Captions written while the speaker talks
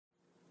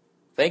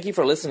Thank you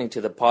for listening to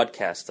the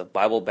podcast of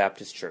Bible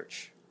Baptist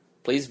Church.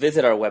 Please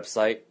visit our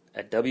website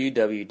at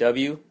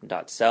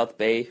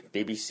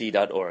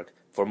www.southbaybbc.org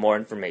for more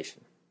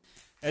information.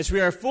 As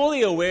we are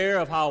fully aware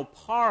of how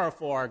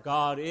powerful our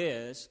God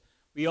is,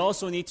 we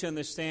also need to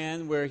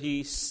understand where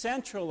He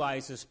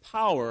centralizes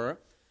power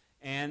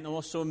and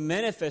also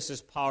manifests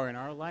His power in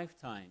our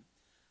lifetime.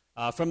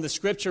 From the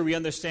Scripture, we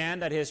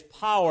understand that His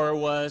power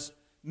was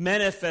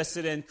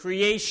manifested in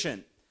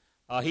creation.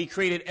 He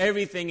created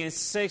everything in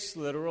 6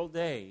 literal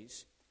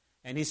days.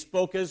 And He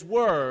spoke His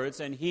words,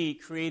 and He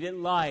created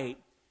light.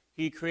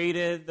 He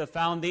created the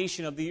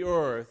foundation of the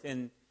earth,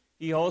 and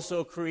He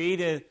also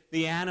created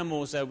the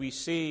animals that we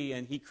see,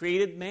 and He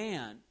created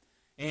man.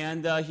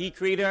 And He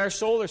created our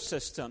solar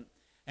system.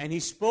 And He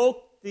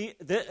spoke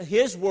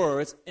His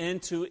words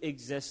into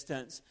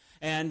existence.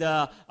 And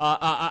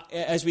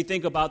as we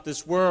think about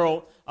this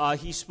world,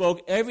 He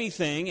spoke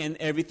everything, and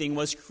everything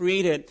was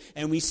created.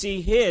 And we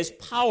see His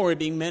power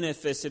being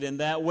manifested in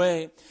that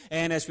way.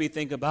 And as we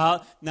think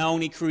about not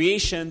only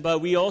creation, but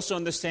we also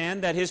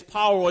understand that His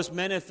power was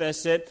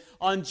manifested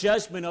on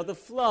judgment of the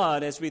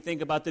flood. As we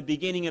think about the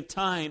beginning of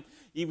time,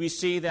 we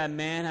see that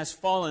man has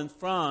fallen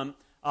fallen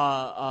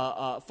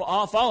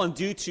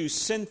due to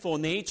sinful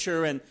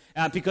nature and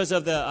because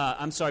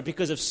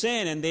of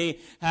sin, and they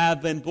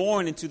have been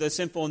born into the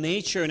sinful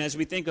nature. And as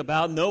we think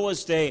about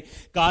Noah's day,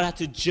 God had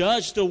to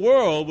judge the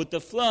world with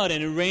the flood,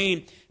 and it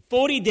rained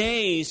 40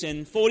 days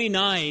and 40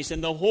 nights,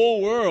 and the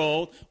whole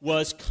world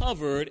was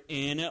covered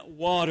in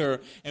water.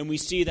 And we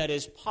see that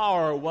His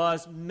power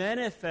was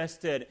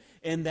manifested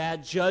in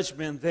that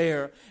judgment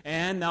there.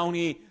 And not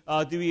only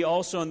do we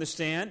also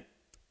understand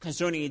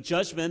concerning a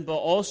judgment, but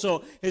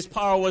also His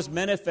power was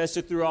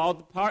manifested through all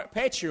the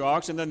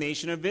patriarchs in the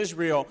nation of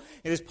Israel.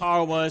 And His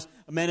power was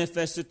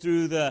manifested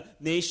through the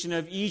nation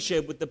of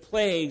Egypt with the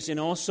plagues,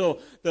 and also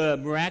the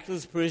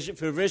miraculous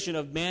provision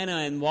of manna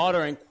and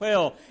water and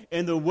quail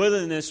in the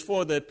wilderness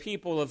for the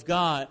people of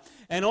God.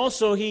 And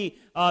also He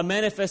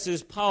manifested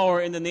His power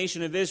in the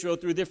nation of Israel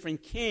through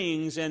different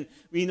kings. And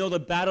we know the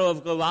battle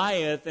of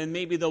Goliath, and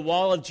maybe the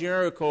wall of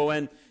Jericho,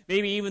 and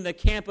maybe even the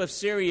camp of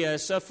Syria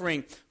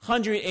suffering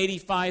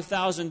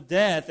 185,000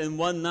 deaths in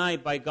one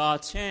night by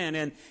God's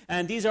hand.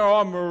 And these are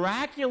all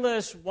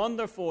miraculous,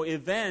 wonderful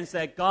events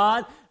that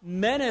God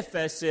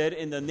manifested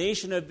in the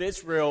nation of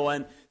Israel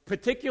and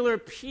particular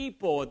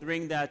people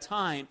during that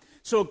time.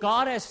 So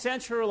God has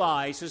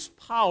centralized His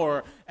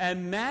power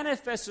and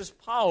manifests His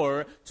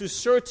power to a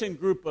certain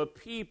group of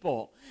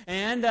people.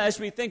 And as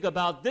we think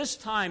about this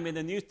time in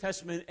the New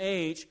Testament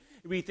age,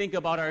 we think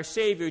about our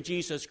Savior,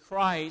 Jesus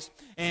Christ,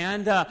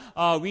 and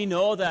we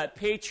know that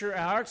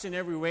patriarchs in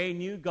every way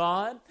knew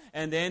God,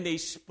 and then they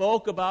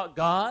spoke about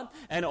God,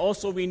 and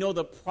also we know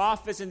the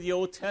prophets in the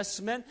Old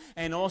Testament,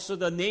 and also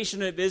the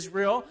nation of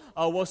Israel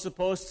was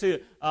supposed to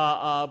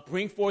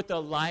bring forth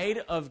the light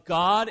of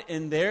God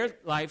in their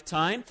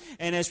lifetime.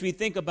 And as we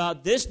think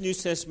about this New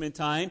Testament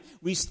time,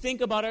 we think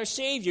about our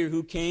Savior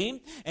who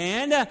came,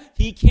 and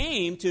He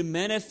came to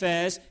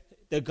manifest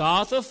the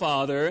God the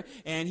Father,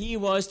 and He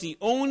was the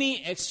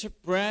only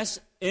express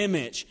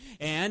image,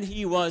 and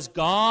He was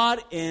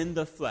God in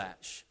the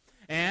flesh.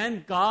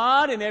 And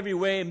God in every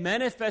way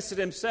manifested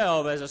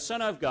Himself as a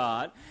Son of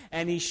God,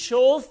 and He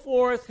showed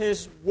forth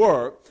His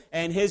work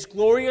and His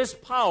glorious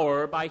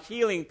power by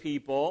healing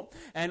people,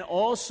 and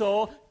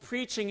also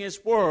preaching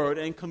His word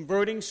and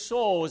converting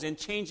souls and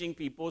changing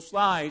people's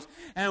lives.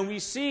 And we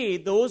see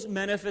those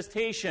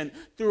manifestations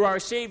through our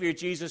Savior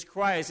Jesus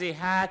Christ. They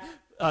had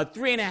a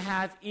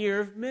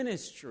 3.5-year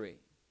ministry.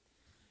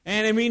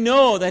 And we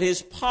know that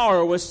His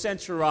power was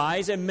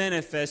centralized and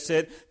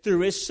manifested through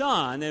His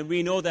Son. And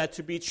we know that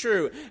to be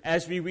true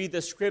as we read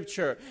the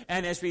Scripture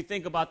and as we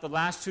think about the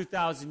last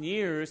 2,000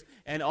 years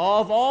and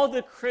all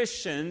the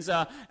Christians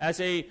as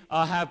they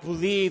have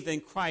believed in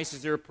Christ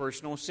as their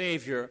personal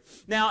Savior.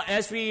 Now,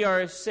 as we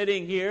are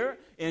sitting here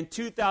in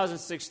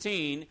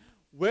 2016,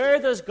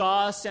 where does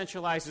God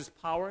centralize His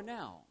power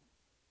now?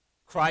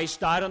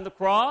 Christ died on the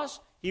cross.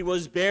 He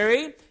was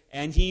buried,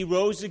 and He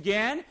rose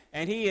again,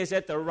 and He is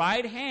at the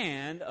right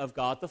hand of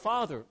God the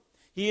Father.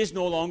 He is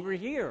no longer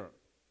here.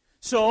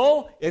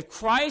 So, if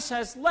Christ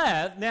has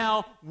left,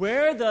 now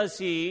where does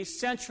He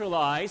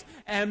centralize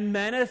and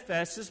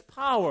manifest His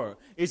power?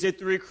 Is it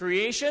through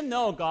creation?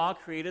 No, God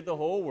created the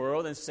whole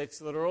world in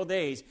 6 literal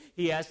days.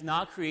 He has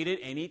not created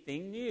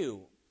anything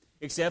new,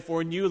 except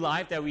for new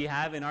life that we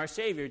have in our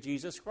Savior,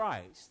 Jesus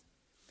Christ.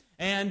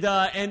 And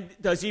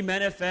does He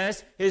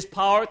manifest His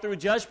power through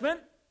judgment?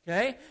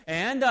 Okay,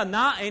 and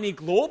not any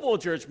global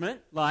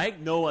judgment like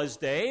Noah's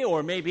day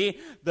or maybe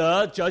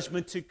the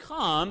judgment to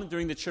come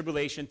during the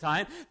tribulation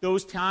time.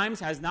 Those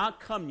times has not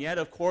come yet.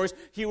 Of course,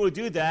 He will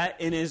do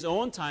that in His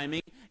own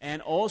timing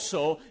and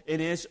also in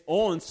His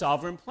own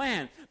sovereign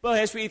plan. But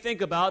as we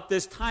think about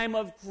this time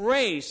of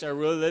grace that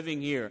we're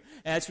living here,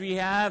 as we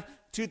have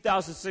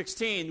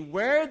 2016,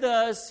 where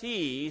does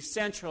He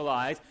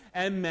centralize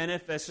and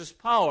manifest His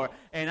power?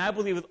 And I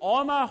believe with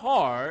all my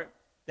heart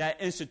that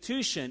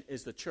institution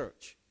is the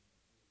church.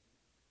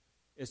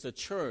 It's the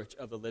church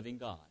of the living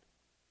God.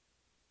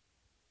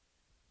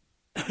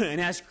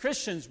 And as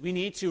Christians, we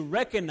need to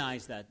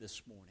recognize that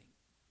this morning.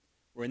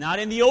 We're not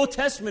in the Old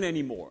Testament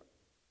anymore.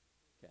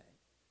 Okay.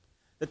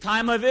 The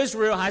time of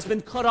Israel has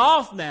been cut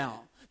off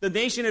now. The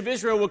nation of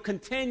Israel will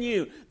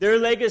continue their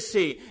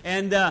legacy,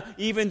 and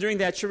even during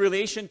that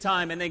tribulation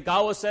time, and then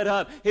God will set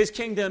up His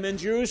kingdom in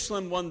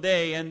Jerusalem one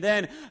day, and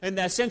then in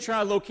that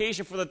central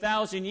location for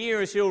 1,000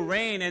 years He'll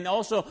reign, and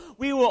also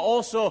we will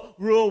also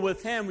rule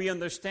with Him. We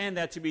understand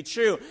that to be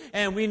true,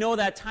 and we know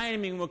that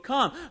timing will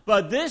come.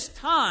 But this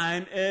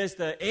time is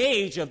the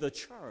age of the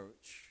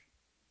church.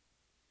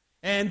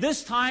 And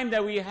this time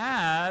that we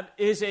have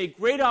is a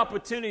great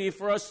opportunity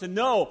for us to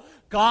know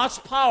God's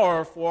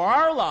power for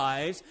our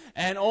lives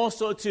and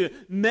also to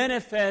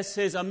manifest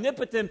His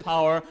omnipotent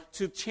power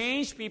to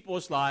change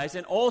people's lives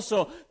and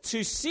also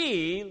to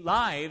see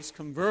lives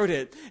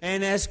converted.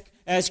 And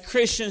as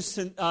Christians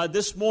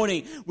this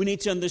morning, we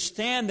need to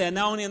understand that,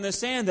 not only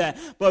understand that,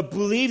 but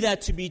believe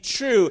that to be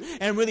true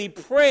and really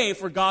pray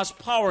for God's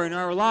power in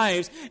our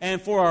lives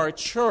and for our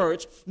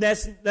church.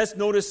 Let's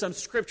notice some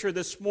scripture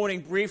this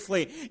morning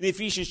briefly in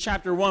Ephesians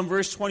chapter 1,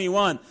 verse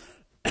 21.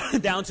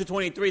 Down to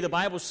 23, the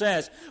Bible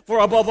says, "For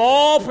above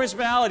all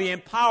principality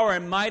and power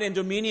and might and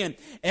dominion,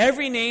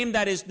 every name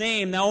that is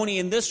named, not only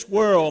in this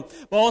world,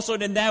 but also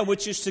in that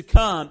which is to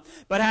come,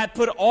 but hath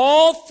put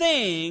all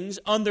things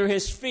under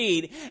His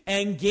feet,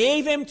 and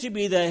gave Him to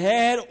be the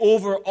head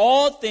over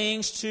all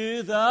things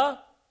to the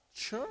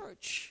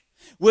church,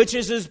 which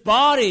is His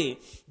body,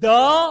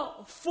 the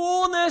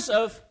fullness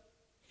of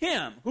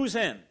Him." Who's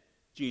Him?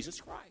 Jesus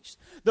Christ.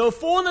 "The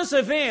fullness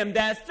of Him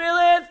that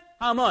filleth,"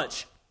 how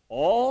much?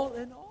 All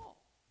in all.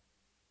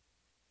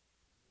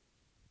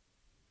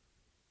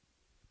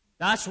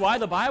 That's why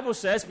the Bible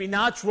says, "Be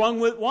not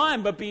drunk with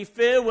wine, but be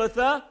filled with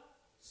the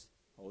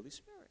Holy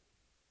Spirit."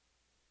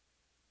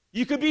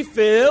 You could be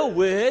filled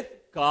with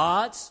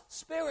God's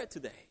Spirit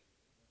today.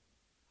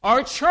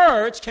 Our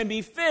church can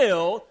be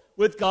filled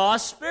with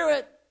God's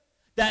Spirit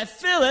that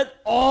filleth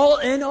all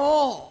in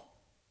all.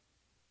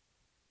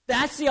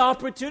 That's the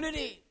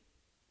opportunity.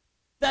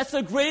 That's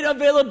the great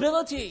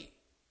availability.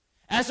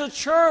 As a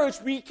church,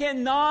 we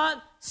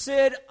cannot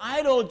sit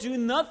idle, do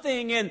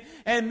nothing,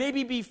 and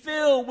maybe be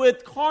filled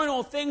with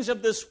carnal things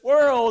of this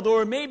world,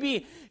 or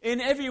maybe in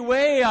every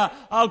way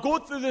go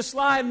through this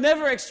life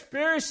never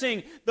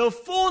experiencing the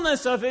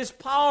fullness of His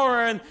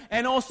power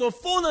and also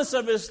fullness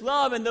of His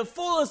love and the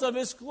fullness of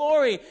His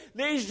glory.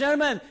 Ladies and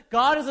gentlemen,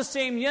 God is the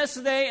same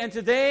yesterday and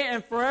today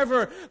and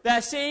forever.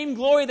 That same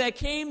glory that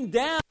came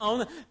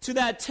down to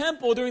that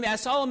temple during that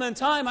Solomon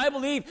time, I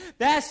believe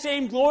that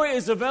same glory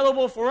is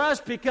available for us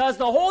because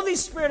the Holy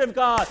Spirit of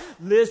God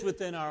lives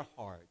within our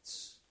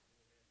hearts.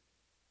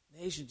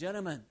 Ladies and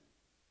gentlemen,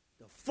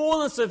 the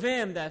fullness of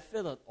Him that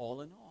filleth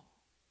all in all.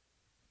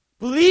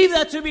 Believe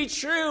that to be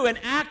true and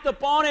act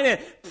upon it and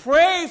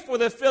pray for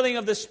the filling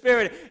of the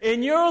Spirit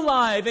in your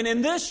life and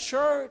in this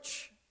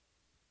church.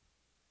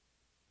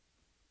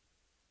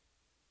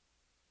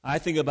 I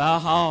think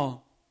about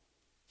how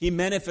He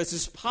manifests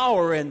His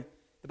power, and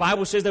the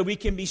Bible says that we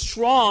can be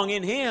strong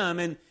in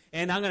Him.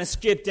 And I'm going to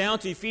skip down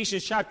to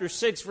Ephesians chapter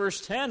 6, verse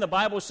 10. The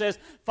Bible says,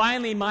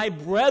 "Finally, my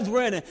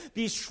brethren,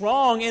 be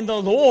strong in the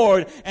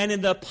Lord and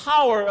in the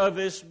power of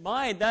His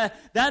might."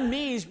 That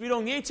means we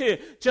don't need to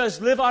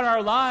just live out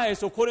our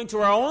lives according to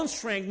our own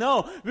strength.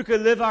 No, we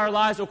could live our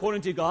lives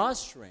according to God's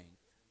strength.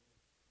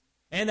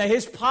 And that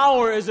His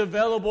power is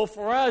available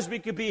for us. We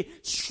could be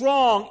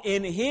strong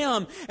in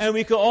Him. And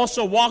we could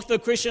also walk the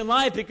Christian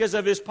life because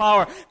of His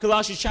power.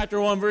 Colossians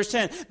chapter 1, verse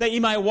 10. "That ye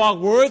might walk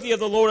worthy of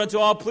the Lord unto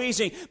all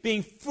pleasing,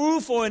 being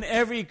fruitful in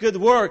every good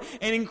work,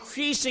 and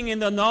increasing in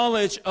the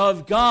knowledge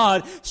of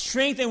God,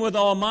 strengthened with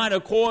all might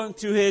according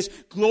to His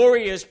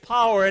glorious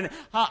power." And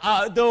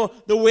the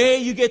way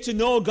you get to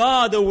know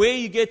God, the way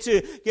you get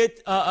to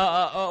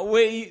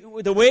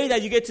the way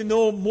that you get to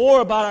know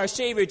more about our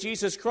Savior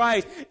Jesus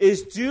Christ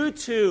is due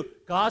to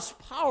God's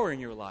power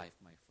in your life,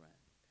 my friend,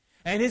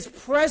 and His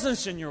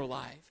presence in your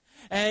life.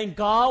 And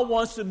God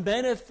wants to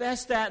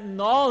manifest that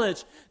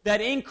knowledge, that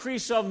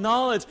increase of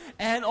knowledge,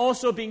 and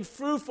also being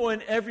fruitful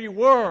in every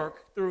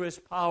work through His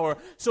power.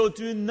 So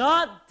do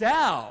not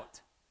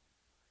doubt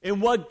in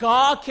what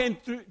God can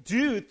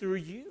do through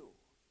you.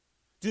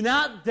 Do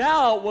not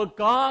doubt what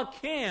God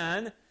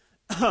can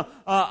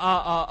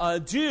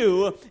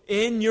do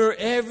in your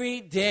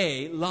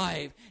everyday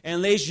life.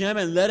 And ladies and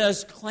gentlemen, let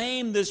us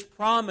claim this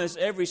promise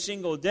every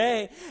single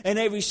day and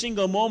every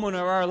single moment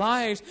of our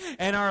lives,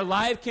 and our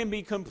life can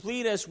be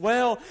complete as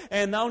well.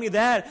 And not only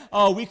that,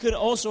 we could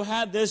also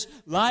have this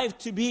life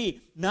to be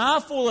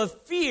not full of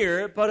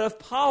fear, but of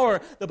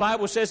power. The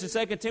Bible says in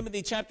 2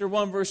 Timothy chapter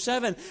 1, verse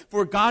 7,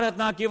 "For God hath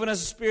not given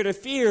us a spirit of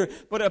fear,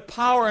 but of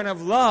power and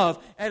of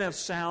love and of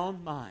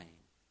sound mind."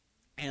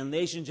 And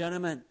ladies and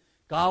gentlemen,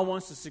 God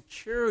wants to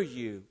secure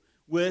you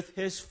with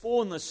His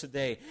fullness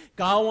today.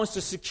 God wants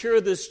to secure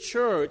this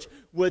church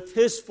with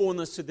His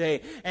fullness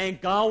today.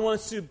 And God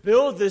wants to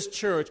build this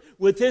church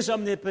with His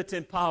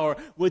omnipotent power,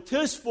 with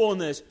His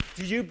fullness.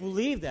 Do you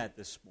believe that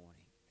this morning?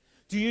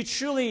 Do you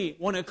truly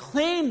want to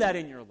claim that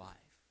in your life?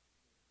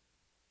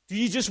 Do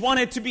you just want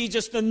it to be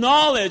just the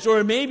knowledge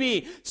or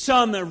maybe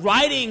some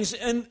writings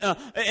in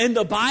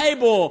the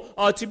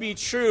Bible to be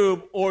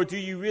true? Or do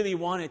you really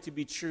want it to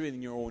be true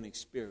in your own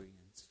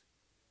experience?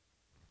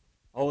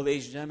 Oh,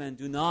 ladies and gentlemen,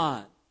 do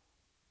not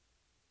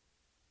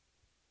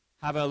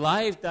have a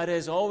life that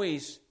is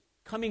always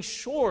coming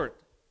short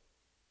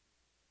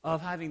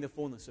of having the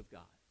fullness of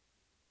God.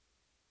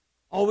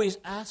 Always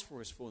ask for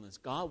His fullness.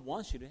 God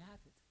wants you to have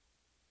it.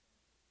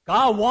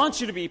 God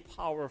wants you to be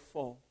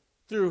powerful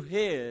through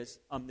His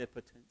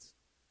omnipotence.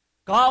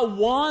 God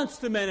wants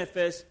to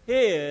manifest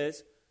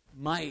His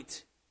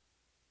might.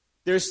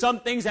 There's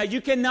some things that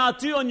you cannot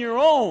do on your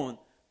own,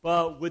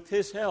 but with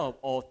His help,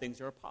 all things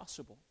are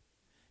possible.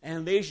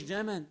 And ladies and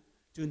gentlemen,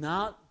 do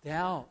not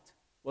doubt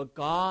what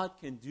God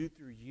can do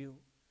through you.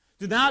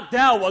 Do not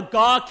doubt what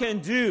God can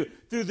do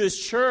through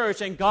this church.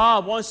 And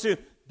God wants to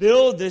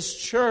build this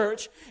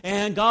church.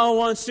 And God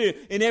wants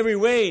to, in every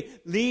way,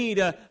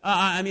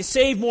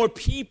 save more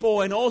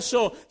people and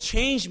also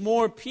change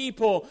more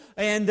people.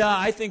 And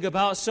I think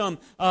about some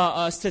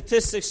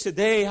statistics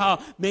today, how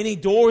many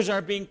doors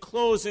are being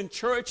closed in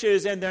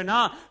churches and they're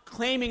not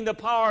claiming the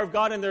power of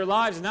God in their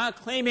lives, not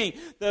claiming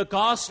the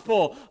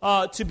gospel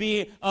to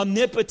be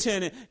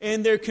omnipotent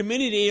in their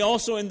community,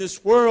 also in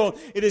this world.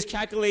 It is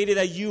calculated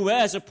that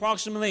U.S.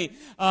 approximately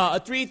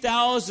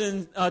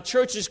 3,000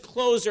 churches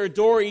close their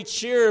door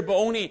each year, but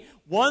only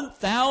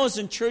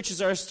 1,000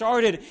 churches are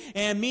started,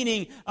 and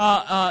meaning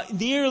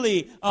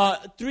nearly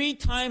 3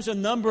 times the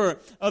number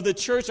of the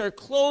church are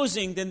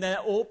closing than that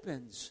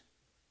opens.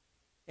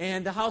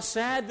 And how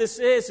sad this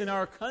is in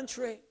our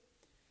country.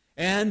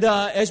 And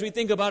as we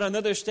think about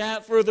another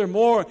stat,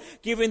 furthermore,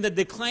 given the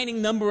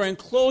declining number and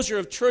closure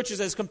of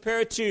churches as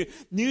compared to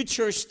new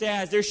church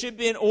stats, there should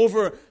be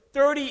over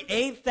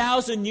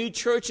 38,000 new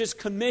churches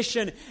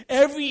commissioned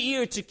every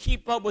year to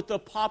keep up with the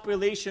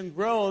population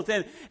growth.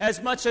 And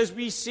as much as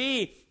we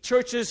see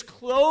churches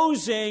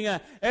closing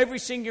every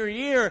single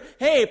year,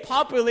 hey,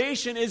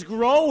 population is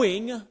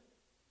growing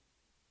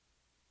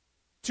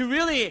to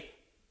really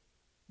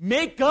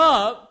make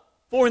up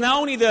for not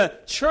only the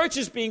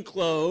churches being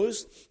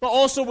closed, but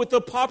also with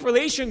the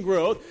population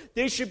growth.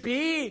 There should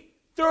be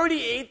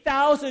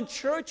 38,000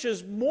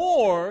 churches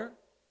more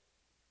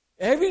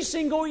every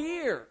single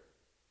year,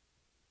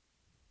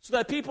 so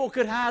that people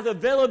could have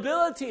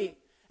availability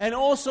and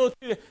also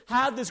to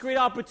have this great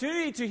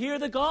opportunity to hear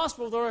the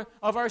gospel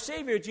of our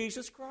Savior,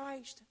 Jesus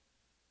Christ.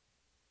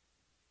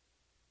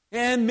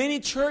 And many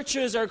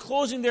churches are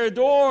closing their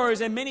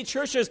doors, and many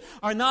churches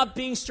are not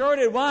being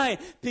started. Why?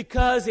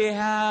 Because they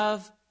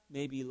have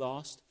maybe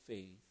lost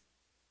faith.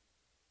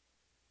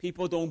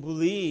 People don't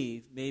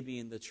believe maybe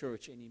in the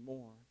church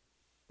anymore.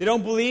 They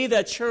don't believe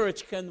that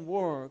church can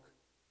work,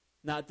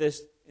 not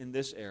this in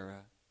this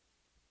era.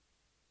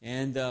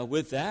 And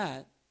with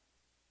that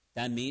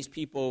means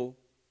people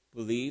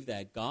believe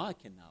that God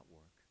cannot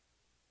work.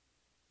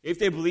 If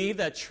they believe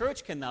that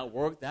church cannot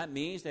work, that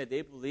means that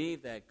they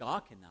believe that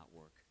God cannot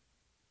work.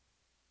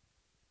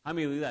 How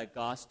many believe that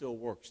God still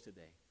works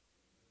today?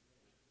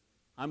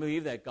 I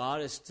believe that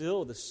God is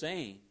still the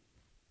same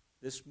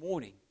this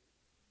morning,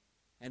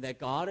 and that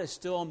God is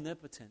still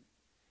omnipotent,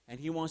 and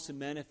He wants to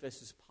manifest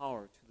His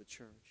power to the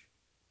church.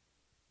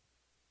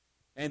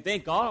 And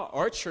thank God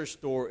our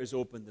church door is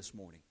open this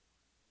morning.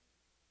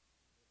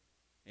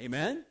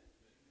 Amen?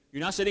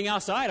 You're not sitting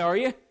outside, are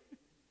you?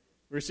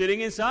 We're sitting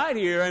inside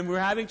here, and we're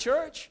having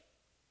church.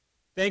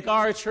 Thank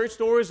God our church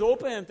door is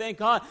open, thank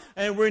God.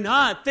 And we're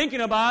not thinking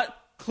about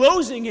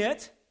closing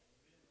it,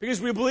 because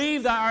we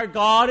believe that our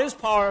God is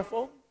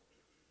powerful.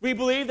 We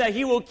believe that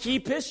He will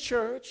keep His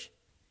church.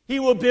 He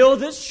will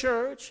build His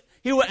church.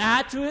 He will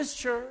add to His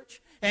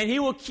church. And He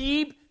will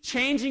keep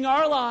changing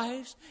our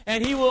lives.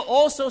 And He will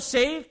also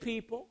save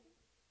people.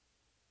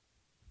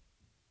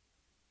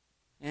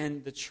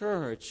 And the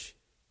church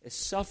is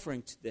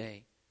suffering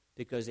today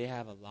because they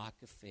have a lack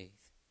of faith.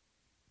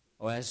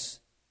 Oh, as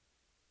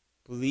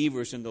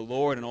believers in the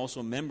Lord and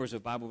also members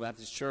of Bible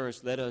Baptist Church,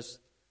 let us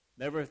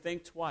never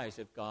think twice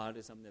if God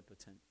is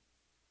omnipotent.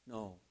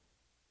 No,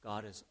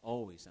 God is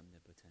always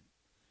omnipotent.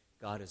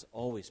 God is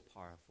always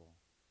powerful.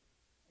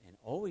 And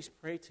always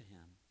pray to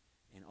Him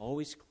and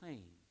always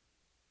claim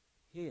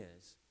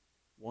His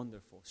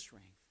wonderful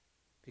strength,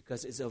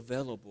 because it's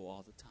available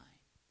all the time.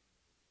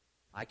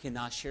 I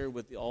cannot share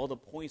with you all the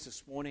points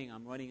this morning.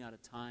 I'm running out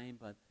of time,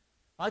 but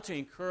I'd like to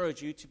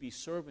encourage you to be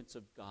servants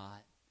of God.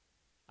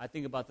 I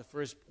think about the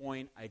first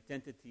point,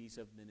 identities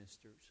of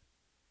ministers.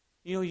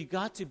 You know, you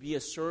got to be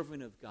a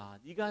servant of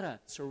God. You got to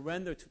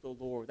surrender to the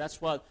Lord. That's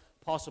what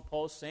Apostle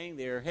Paul is saying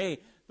there. Hey,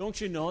 don't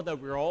you know that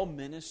we're all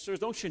ministers?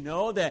 Don't you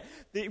know that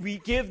we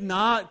give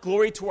not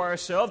glory to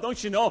ourselves?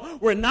 Don't you know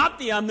we're not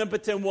the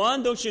omnipotent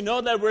one? Don't you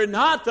know that we're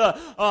not the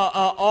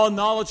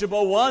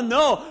all-knowledgeable one?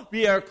 No,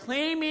 we are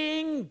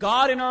claiming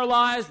God in our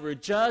lives. We're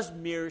just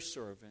mere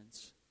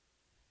servants.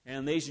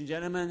 And ladies and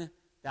gentlemen,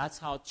 that's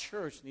how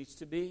church needs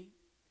to be.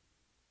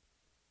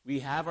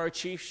 We have our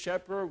chief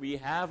shepherd, we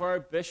have our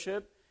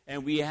bishop,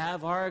 and we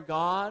have our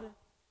God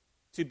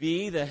to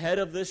be the head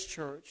of this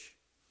church.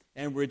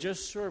 And we're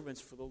just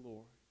servants for the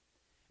Lord.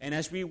 And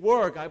as we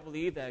work, I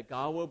believe that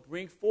God will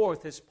bring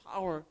forth His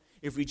power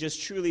if we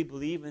just truly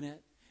believe in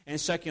it.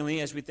 And secondly,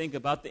 as we think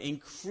about the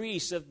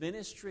increase of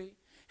ministry,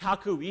 how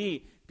could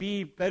we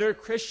be better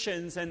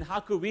Christians, and how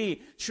could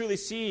we truly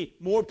see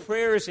more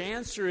prayers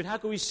answered? How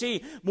could we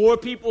see more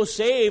people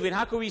saved? And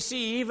how could we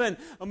see even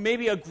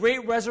maybe a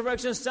great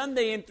Resurrection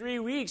Sunday in 3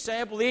 weeks?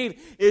 I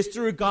believe is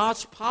through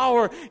God's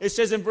power. It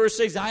says in verse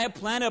 6, I have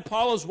planted,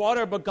 Apollos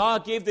watered, but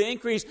God gave the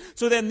increase.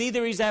 So that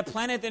neither he that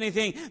planteth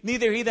anything,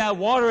 neither he that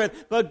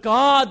watereth, but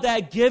God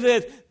that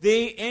giveth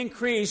the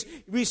increase.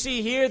 We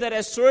see here that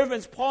as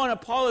servants, Paul and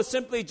Apollos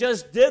simply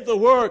just did the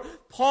work.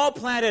 Paul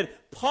planted,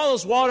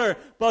 Apollos watered,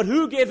 but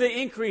who gave the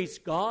increase?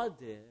 God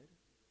did.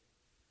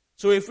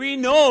 So if we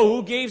know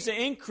who gave the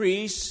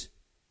increase,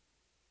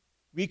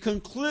 we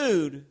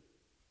conclude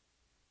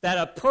that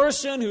a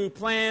person who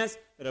plants,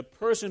 that a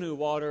person who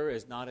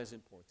waters is not as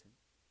important.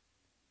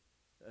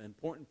 The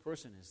important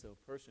person is the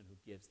person who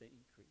gives the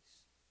increase.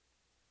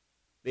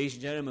 Ladies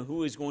and gentlemen,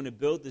 who is going to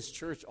build this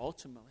church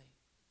ultimately?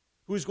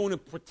 Who's going to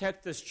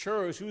protect this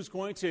church? Who's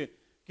going to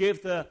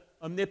give the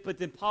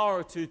omnipotent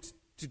power to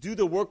do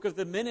the work of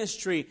the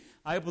ministry?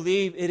 I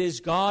believe it is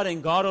God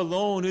and God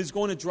alone who's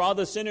going to draw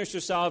the sinners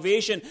to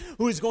salvation,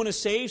 who's going to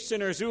save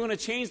sinners, who's going to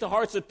change the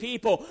hearts of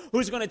people,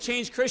 who's going to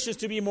change Christians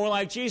to be more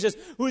like Jesus,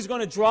 who's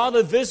going to draw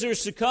the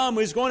visitors to come,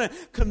 who's going to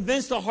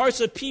convince the hearts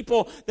of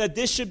people that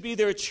this should be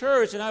their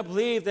church. And I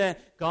believe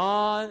that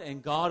God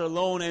and God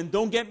alone. And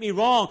don't get me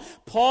wrong,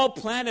 Paul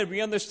planted,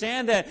 we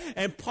understand that,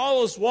 and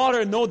Apollos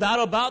watered, no doubt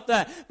about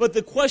that. But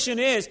the question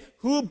is,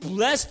 who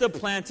blessed the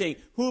planting?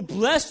 Who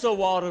blessed the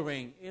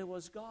watering? It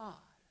was God.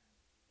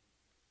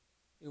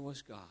 It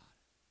was God.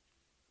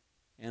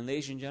 And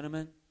ladies and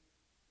gentlemen,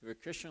 your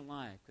Christian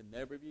life could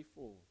never be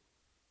full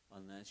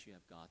unless you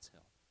have God's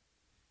help.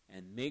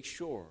 And make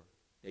sure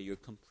that you're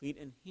complete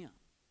in Him,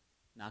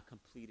 not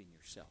complete in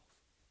yourself.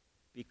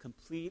 Be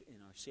complete in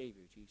our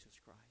Savior, Jesus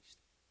Christ.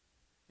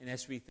 And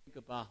as we think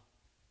about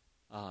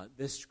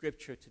this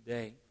scripture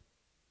today,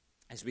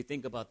 as we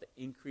think about the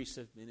increase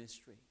of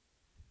ministry,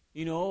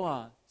 you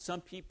know,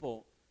 some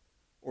people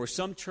or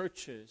some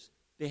churches,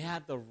 they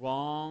have the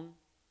wrong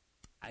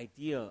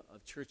idea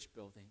of church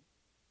building.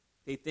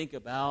 They think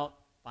about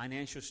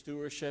financial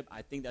stewardship.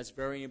 I think that's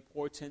very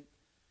important.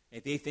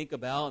 If they think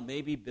about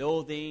maybe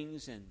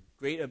buildings and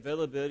great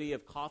availability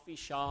of coffee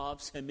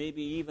shops and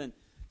maybe even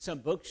some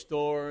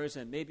bookstores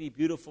and maybe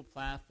beautiful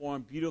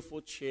platform,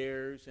 beautiful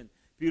chairs and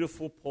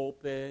beautiful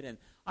pulpit. And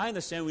I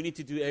understand we need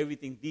to do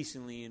everything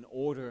decently in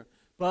order,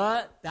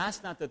 but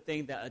that's not the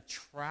thing that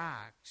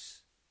attracts,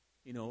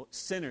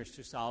 sinners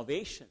to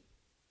salvation.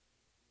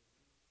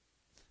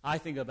 I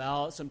think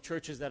about some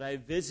churches that I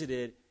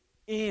visited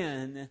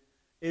in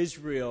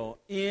Israel,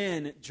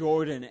 in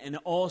Jordan, and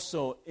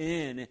also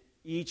in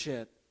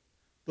Egypt.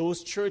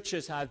 Those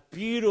churches have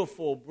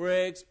beautiful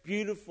bricks,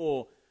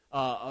 beautiful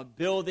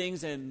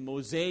buildings and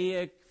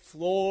mosaic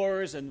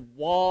floors and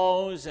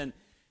walls and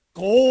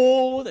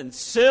gold and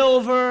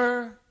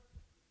silver.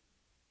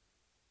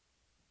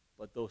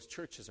 But those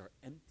churches are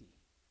empty.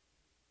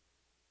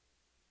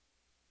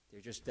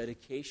 They're just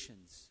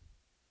dedications.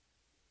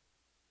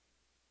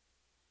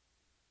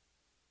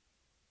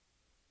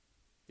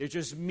 They're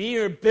just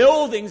mere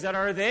buildings that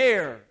are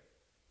there.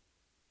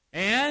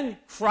 And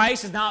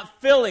Christ is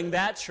not filling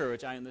that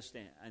church, I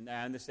understand. And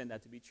I understand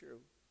that to be true.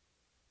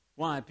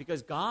 Why?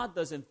 Because God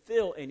doesn't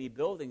fill any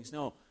buildings.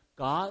 No,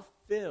 God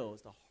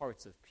fills the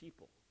hearts of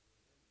people.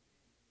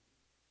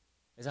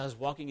 As I was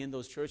walking in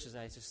those churches,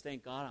 I just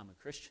thank God I'm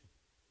a Christian.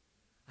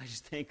 I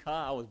just thank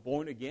God I was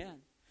born again.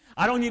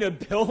 I don't need a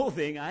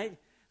building. I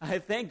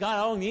thank God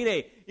I don't need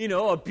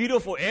a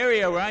beautiful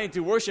area where I need to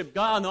worship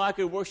God. No, I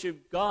could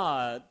worship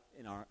God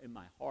in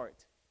my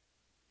heart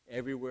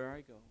everywhere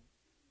I go,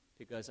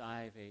 because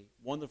I have a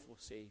wonderful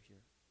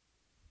Savior.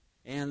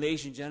 And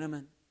ladies and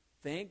gentlemen,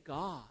 thank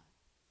God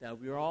that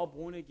we are all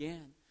born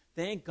again.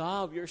 Thank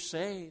God we're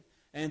saved.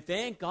 And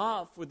thank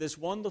God for this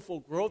wonderful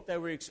growth that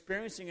we're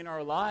experiencing in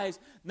our lives,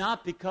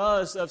 not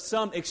because of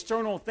some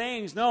external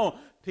things, no,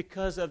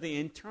 because of the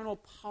internal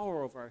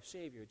power of our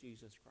Savior,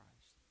 Jesus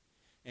Christ.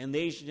 And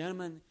ladies and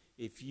gentlemen,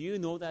 if you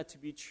know that to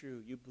be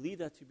true, you believe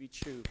that to be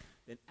true,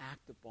 then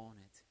act upon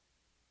it.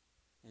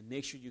 And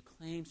make sure you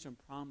claim some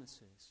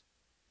promises.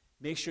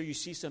 Make sure you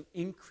see some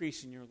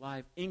increase in your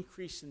life,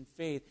 increase in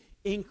faith,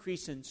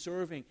 increase in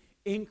serving,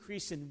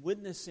 increase in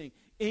witnessing,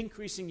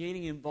 increase in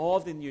getting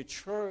involved in your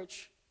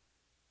church.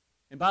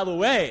 And by the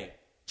way,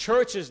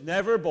 church is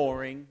never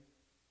boring,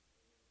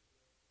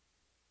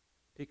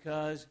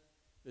 because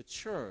the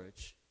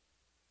church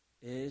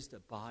is the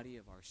body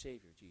of our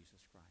Savior,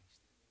 Jesus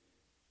Christ.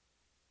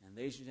 And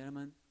ladies and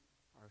gentlemen,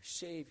 our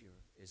Savior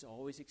is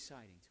always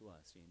exciting to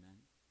us, amen?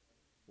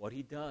 What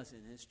He does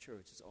in His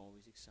church is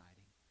always exciting.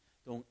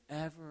 Don't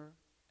ever,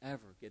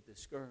 ever get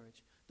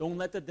discouraged. Don't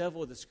let the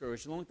devil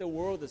discourage you. Don't let the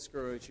world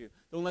discourage you.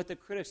 Don't let the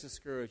critics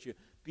discourage you.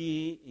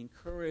 Be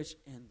encouraged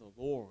in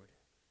the Lord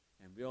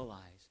and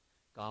realize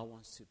God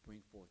wants to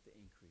bring forth the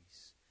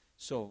increase.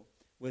 So,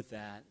 with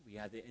that, we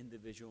have the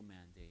individual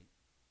mandate.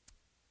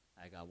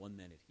 I got 1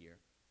 minute here.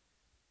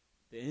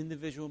 the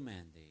individual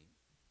mandate,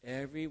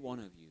 every one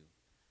of you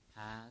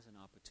has an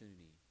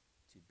opportunity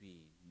to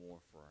be more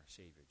for our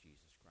Savior,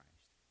 Jesus Christ.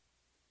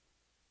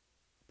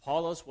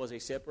 Apollos was a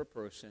separate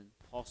person.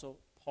 Also,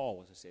 Paul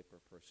was a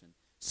separate person.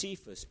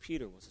 Cephas,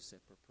 Peter, was a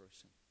separate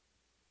person.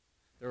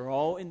 They're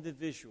all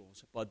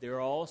individuals, but they're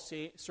all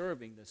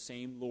serving the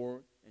same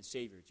Lord and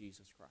Savior,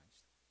 Jesus Christ.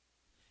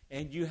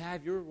 And you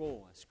have your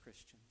role as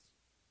Christians.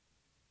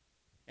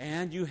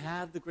 And you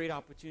have the great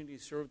opportunity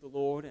to serve the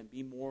Lord and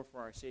be more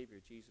for our Savior,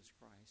 Jesus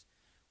Christ.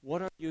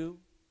 What are you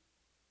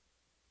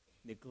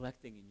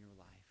neglecting in your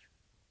life?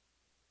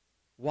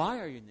 Why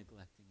are you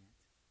neglecting it?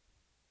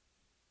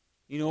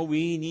 You know,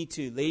 we need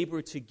to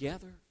labor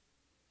together.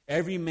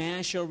 Every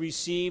man shall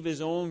receive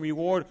his own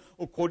reward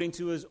according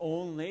to his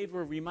own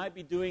labor. We might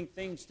be doing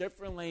things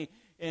differently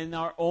in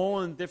our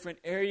own different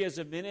areas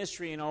of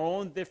ministry, in our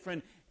own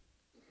different,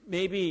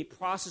 maybe,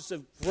 process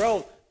of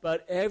growth,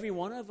 but every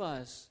one of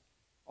us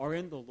are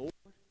in the Lord.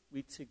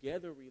 We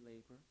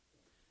labor.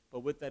 But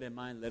with that in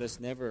mind, let us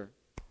never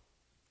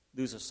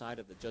lose sight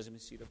of the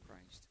judgment seat of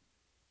Christ.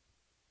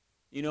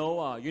 You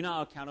know, you're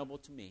not accountable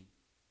to me,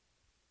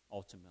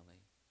 ultimately.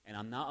 And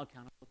I'm not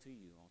accountable to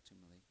you,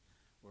 ultimately.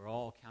 We're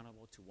all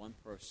accountable to one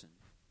person,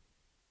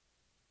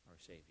 our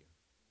Savior.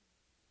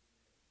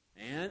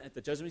 And at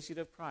the judgment seat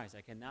of Christ,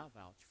 I cannot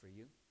vouch for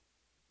you.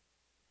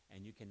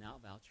 And you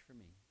cannot vouch for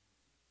me.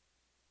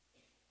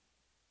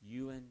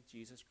 You and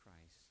Jesus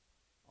Christ,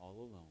 all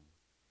alone.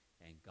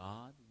 And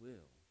God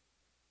will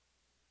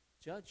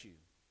judge you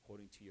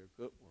according to your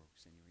good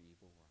works and your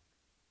evil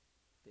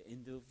work. The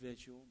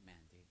individual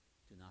mandate.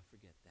 Do not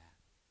forget that.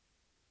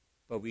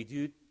 But we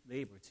do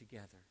labor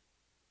together.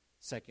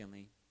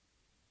 Secondly,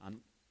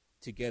 I'm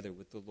together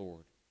with the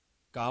Lord.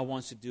 God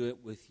wants to do it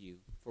with you.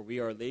 For we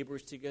are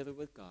laborers together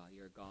with God.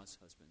 You are God's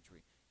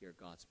husbandry. You are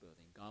God's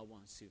building. God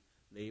wants to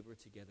labor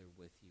together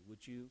with you.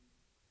 Would you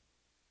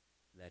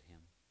let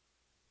Him?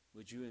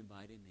 Would you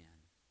invite Him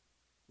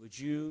in? Would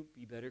you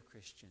be better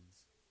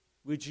Christians?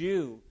 Would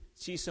you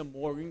see some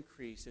more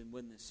increase in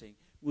witnessing?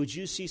 Would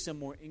you see some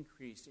more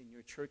increase in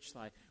your church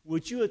life?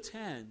 Would you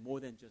attend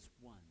more than just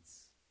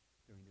once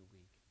during the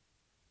week?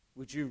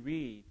 Would you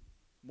read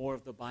more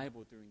of the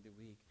Bible during the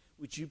week?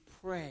 Would you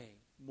pray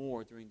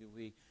more during the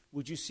week?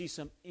 Would you see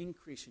some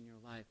increase in your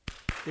life?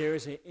 There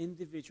is an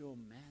individual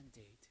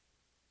mandate.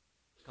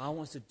 God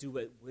wants to do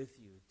it with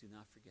you. Do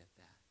not forget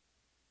that.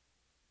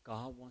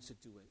 God wants to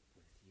do it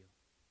with you.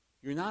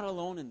 You're not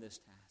alone in this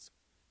task.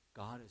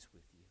 God is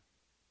with you.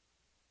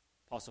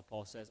 Apostle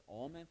Paul says,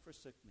 all men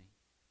forsook me.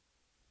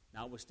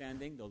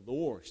 Notwithstanding, the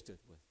Lord stood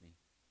with me.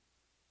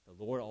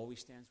 The Lord always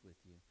stands with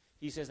you.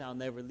 He says, I'll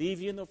never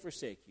leave you nor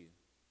forsake you.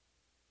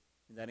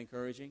 Isn't that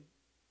encouraging?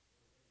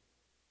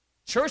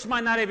 Church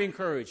might not even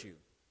encourage you,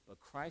 but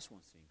Christ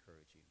wants to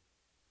encourage you.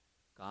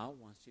 God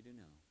wants you to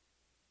know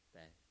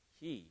that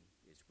He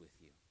is with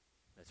you.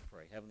 Let's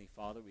pray. Heavenly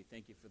Father, we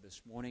thank you for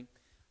this morning.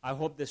 I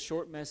hope this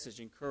short message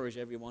encouraged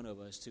every one of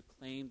us to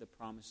claim the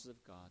promises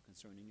of God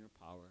concerning your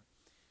power.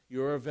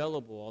 You're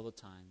available all the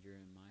time. You're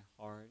in my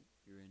heart.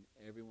 You're in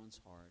everyone's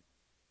heart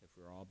if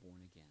we're all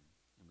born again.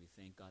 And we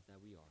thank God that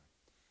we are.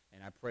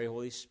 And I pray,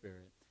 Holy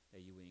Spirit,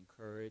 that you would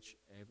encourage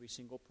every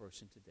single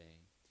person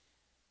today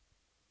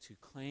to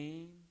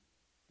claim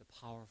the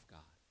power of God.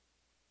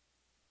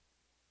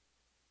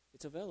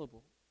 It's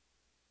available.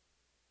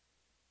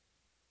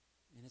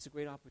 And it's a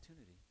great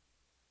opportunity.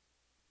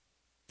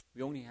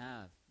 We only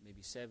have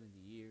maybe 70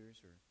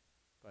 years,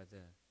 or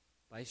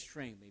by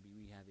strength, maybe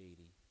we have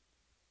 80.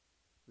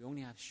 We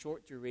only have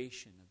short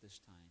duration of this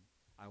time.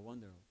 I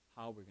wonder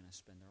how we're going to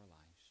spend our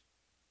lives.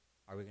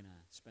 Are we going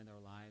to spend our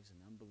lives in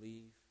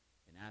unbelief,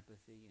 in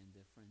apathy,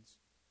 indifference,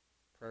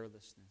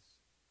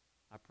 prayerlessness?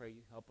 I pray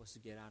you help us to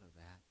get out of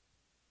that.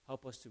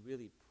 Help us to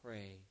really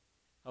pray.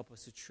 Help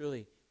us to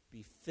truly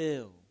be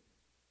filled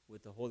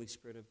with the Holy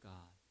Spirit of God.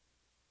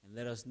 And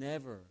let us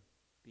never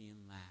be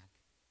in lack.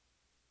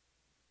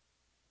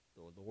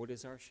 The Lord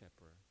is our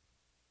shepherd.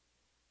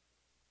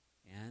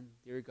 And,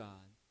 dear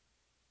God,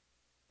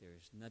 there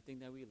is nothing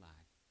that we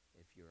lack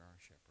if you're our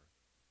shepherd.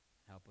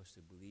 Help us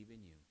to believe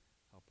in you.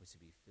 Help us to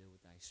be filled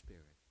with thy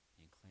Spirit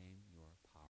and claim your power.